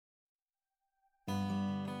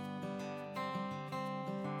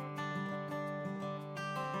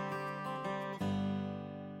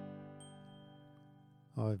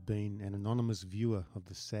I've been an anonymous viewer of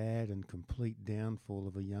the sad and complete downfall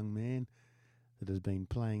of a young man that has been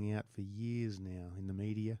playing out for years now in the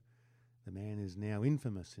media. The man is now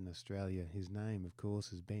infamous in Australia. His name, of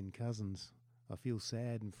course, is Ben Cousins. I feel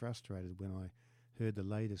sad and frustrated when I heard the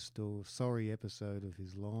latest sorry episode of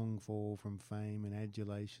his long fall from fame and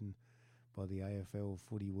adulation by the AFL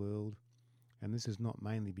footy world. And this is not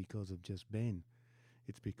mainly because of just Ben.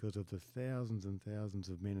 It's because of the thousands and thousands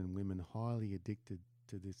of men and women highly addicted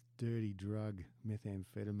to this dirty drug,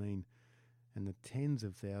 methamphetamine, and the tens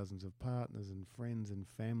of thousands of partners and friends and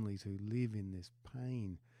families who live in this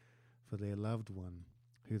pain for their loved one,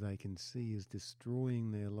 who they can see is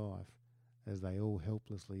destroying their life as they all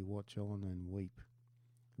helplessly watch on and weep.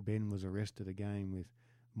 Ben was arrested again with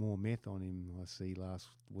more meth on him, I see, last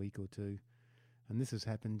week or two. And this has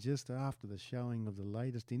happened just after the showing of the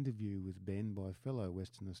latest interview with Ben by fellow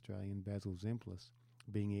Western Australian Basil Zemplis,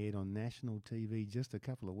 being aired on national TV just a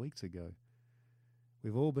couple of weeks ago.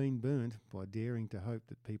 We've all been burnt by daring to hope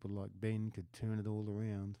that people like Ben could turn it all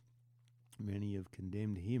around. Many have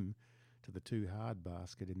condemned him to the too hard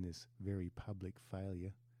basket in this very public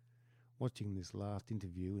failure. Watching this last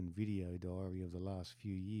interview and video diary of the last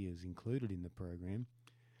few years included in the program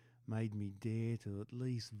made me dare to at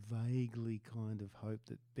least vaguely kind of hope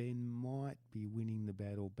that Ben might be winning the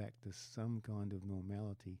battle back to some kind of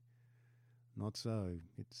normality. Not so,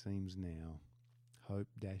 it seems now. Hope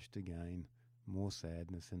dashed again, more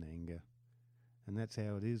sadness and anger. And that's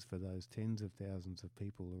how it is for those tens of thousands of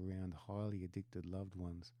people around highly addicted loved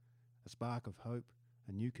ones. A spark of hope,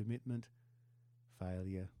 a new commitment,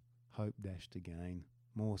 failure, hope dashed again,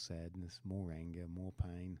 more sadness, more anger, more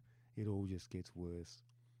pain. It all just gets worse.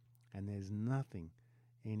 And there's nothing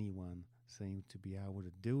anyone seems to be able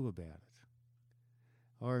to do about it.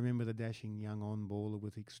 I remember the dashing young on-baller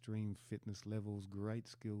with extreme fitness levels, great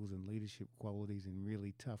skills and leadership qualities in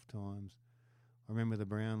really tough times. I remember the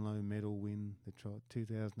Brownlow medal win, the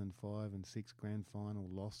 2005 and 6 grand final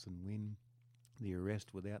loss and win, the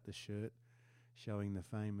arrest without the shirt, showing the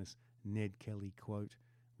famous Ned Kelly quote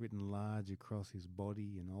written large across his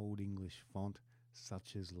body in Old English font,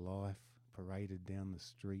 "Such is life," paraded down the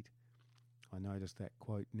street. I noticed that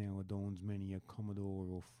quote now adorns many a Commodore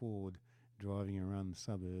or Ford driving around the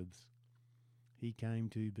suburbs. He came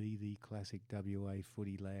to be the classic WA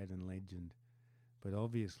footy lad and legend, but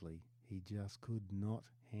obviously he just could not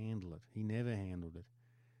handle it. He never handled it.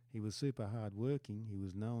 He was super hard working. He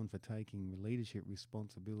was known for taking leadership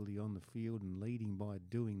responsibility on the field and leading by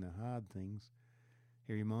doing the hard things.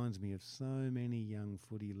 He reminds me of so many young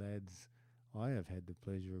footy lads I have had the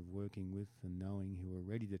pleasure of working with and knowing who are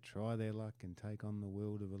ready to try their luck and take on the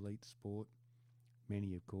world of elite sport.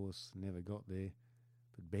 Many, of course, never got there,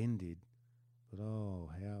 but Ben did. But oh,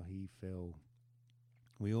 how he fell.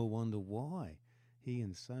 We all wonder why he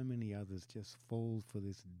and so many others just fall for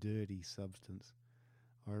this dirty substance.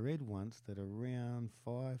 I read once that around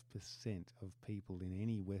 5% of people in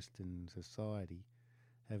any Western society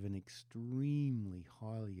have an extremely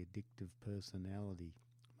highly addictive personality.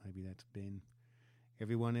 Maybe that's Ben.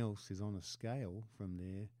 Everyone else is on a scale from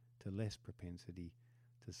there to less propensity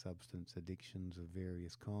to substance addictions of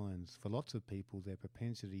various kinds. For lots of people, their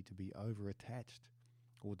propensity to be over-attached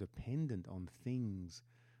or dependent on things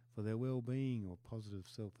for their well-being or positive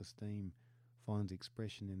self-esteem finds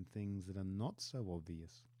expression in things that are not so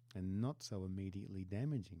obvious and not so immediately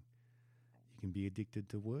damaging. You can be addicted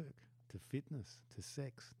to work, to fitness, to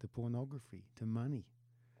sex, to pornography, to money.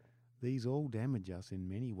 These all damage us in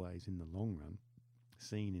many ways in the long run,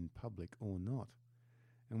 seen in public or not.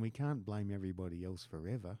 And we can't blame everybody else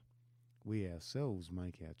forever. We ourselves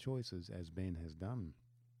make our choices, as Ben has done.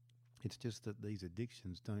 It's just that these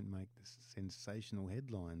addictions don't make the sensational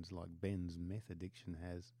headlines like Ben's meth addiction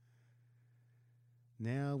has.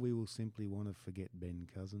 Now we will simply want to forget Ben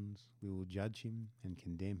Cousins. We will judge him and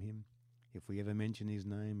condemn him. If we ever mention his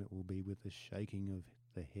name, it will be with a shaking of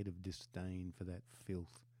the head of disdain for that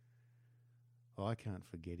filth. I can't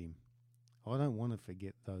forget him. I don't want to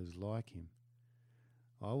forget those like him.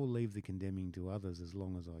 I will leave the condemning to others as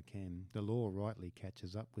long as I can. The law rightly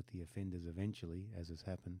catches up with the offenders eventually, as has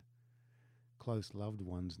happened. Close loved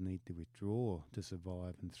ones need to withdraw to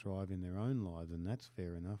survive and thrive in their own lives, and that's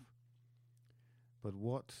fair enough. But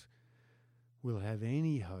what will have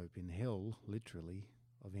any hope in hell, literally,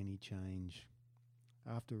 of any change?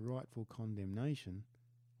 After rightful condemnation,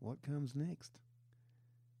 what comes next?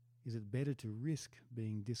 Is it better to risk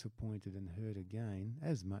being disappointed and hurt again,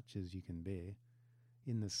 as much as you can bear,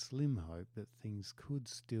 in the slim hope that things could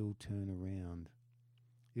still turn around?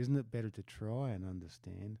 Isn't it better to try and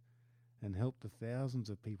understand and help the thousands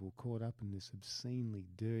of people caught up in this obscenely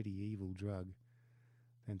dirty, evil drug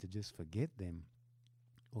and to just forget them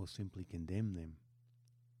or simply condemn them.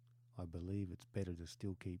 I believe it's better to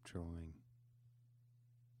still keep trying.